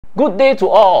Good day to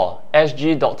all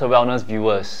SG Dr. Wellness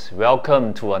viewers.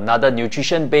 Welcome to another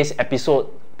nutrition-based episode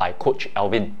by Coach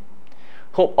Alvin.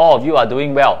 Hope all of you are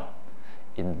doing well.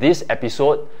 In this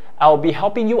episode, I'll be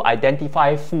helping you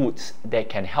identify foods that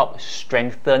can help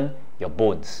strengthen your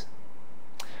bones.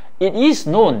 It is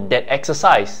known that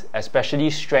exercise, especially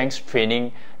strength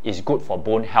training, is good for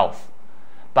bone health.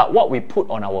 But what we put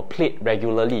on our plate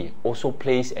regularly also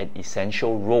plays an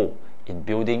essential role in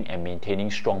building and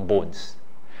maintaining strong bones.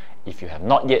 If you have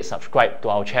not yet subscribed to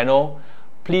our channel,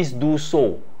 please do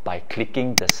so by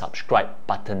clicking the subscribe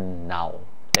button now.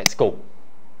 Let's go!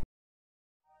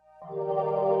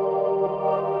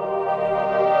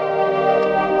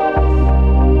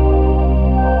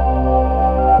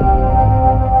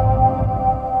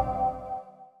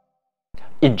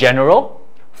 In general,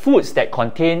 foods that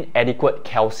contain adequate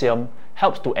calcium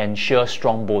helps to ensure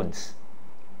strong bones.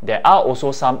 There are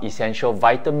also some essential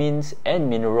vitamins and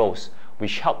minerals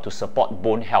which help to support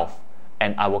bone health,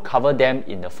 and I will cover them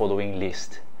in the following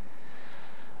list.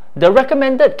 The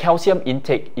recommended calcium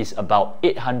intake is about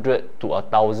 800 to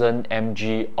 1000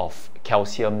 mg of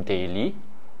calcium daily.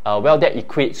 That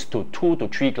equates to 2 to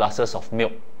 3 glasses of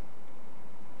milk.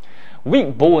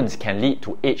 Weak bones can lead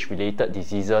to age-related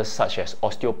diseases such as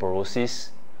osteoporosis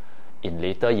in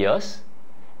later years.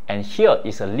 And here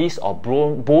is a list of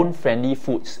bone-friendly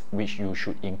foods which you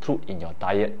should include in your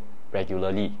diet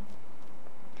regularly.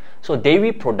 So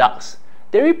dairy products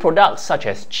such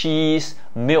as cheese,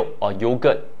 milk or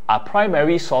yogurt are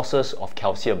primary sources of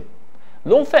calcium.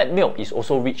 Low-fat milk is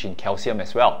also rich in calcium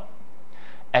as well.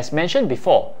 As mentioned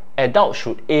before, adults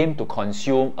should aim to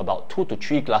consume about 2 to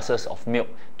 3 glasses of milk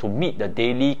to meet the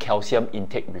daily calcium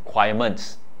intake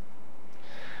requirements.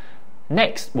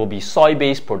 Next will be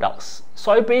soy-based products.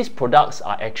 Soy-based products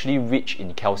are actually rich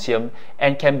in calcium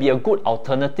and can be a good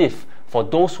alternative for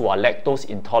those who are lactose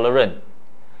intolerant.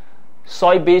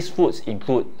 Soy-based foods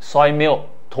include soy milk,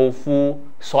 tofu,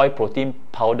 soy protein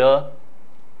powder.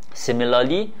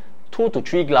 Similarly, 2 to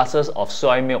 3 glasses of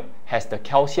soy milk has the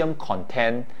calcium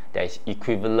content that is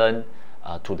equivalent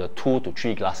to the 2 to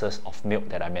 3 glasses of milk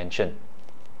that I mentioned.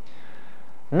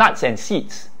 Nuts and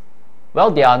seeds.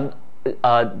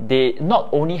 They not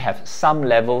only have some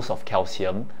levels of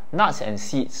calcium, nuts and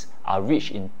seeds are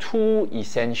rich in two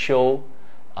essential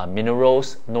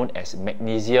minerals known as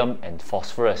magnesium and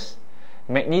phosphorus.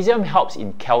 Magnesium helps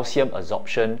in calcium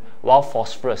absorption, while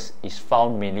phosphorus is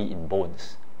found mainly in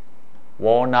bones.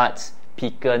 Walnuts,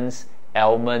 pecans,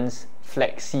 almonds,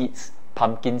 flax seeds,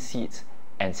 pumpkin seeds,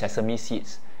 and sesame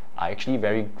seeds are actually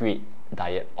very great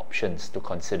diet options to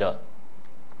consider.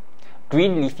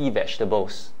 Green leafy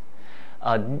vegetables.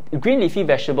 Green leafy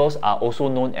vegetables are also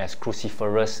known as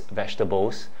cruciferous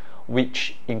vegetables,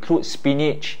 which include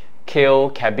spinach, kale,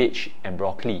 cabbage, and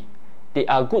broccoli. They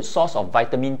are a good source of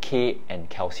vitamin K and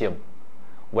calcium.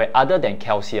 Where other than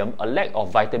calcium, a lack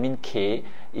of vitamin K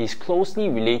is closely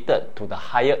related to the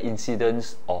higher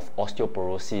incidence of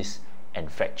osteoporosis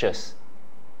and fractures.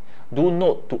 Do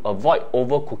note to avoid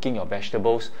overcooking your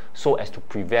vegetables so as to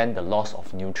prevent the loss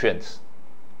of nutrients.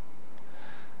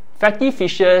 Fatty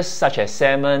fishes such as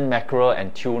salmon, mackerel,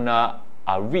 and tuna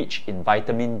are rich in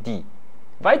vitamin D.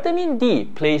 Vitamin D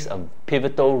plays a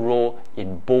pivotal role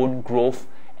in bone growth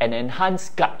and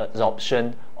enhanced gut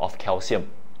absorption of calcium.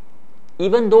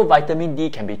 Even though vitamin D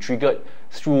can be triggered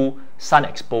through sun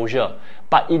exposure,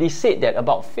 but it is said that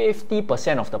about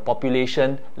 50% of the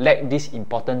population lack this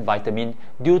important vitamin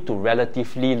due to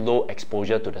relatively low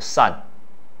exposure to the sun.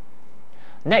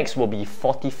 Next will be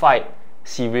fortified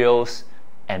cereals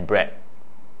and bread.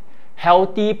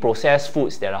 Healthy processed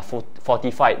foods that are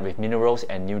fortified with minerals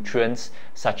and nutrients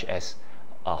such as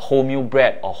wholemeal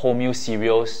bread or wholemeal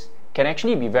cereals can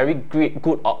actually be very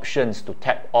good options to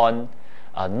tap on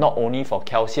not only for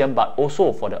calcium but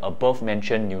also for the above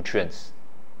mentioned nutrients.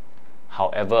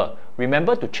 However,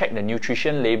 remember to check the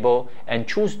nutrition label and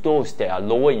choose those that are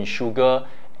lower in sugar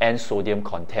and sodium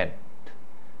content.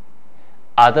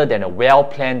 Other than a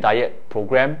well-planned diet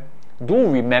program, do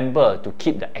remember to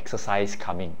keep the exercise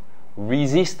coming.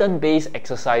 Resistance-based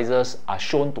exercises are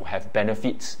shown to have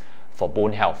benefits for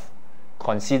bone health.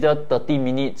 Consider 30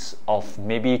 minutes of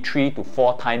maybe 3 to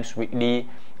 4 times weekly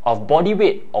of body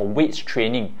weight or weights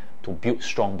training to build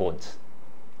strong bones.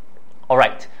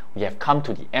 Alright, we have come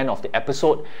to the end of the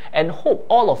episode and hope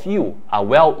all of you are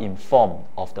well informed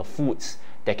of the foods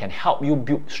that can help you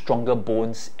build stronger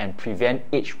bones and prevent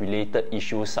age-related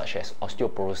issues such as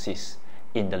osteoporosis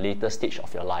in the later stage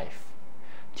of your life.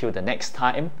 Till the next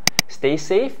time, stay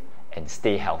safe and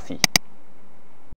stay healthy.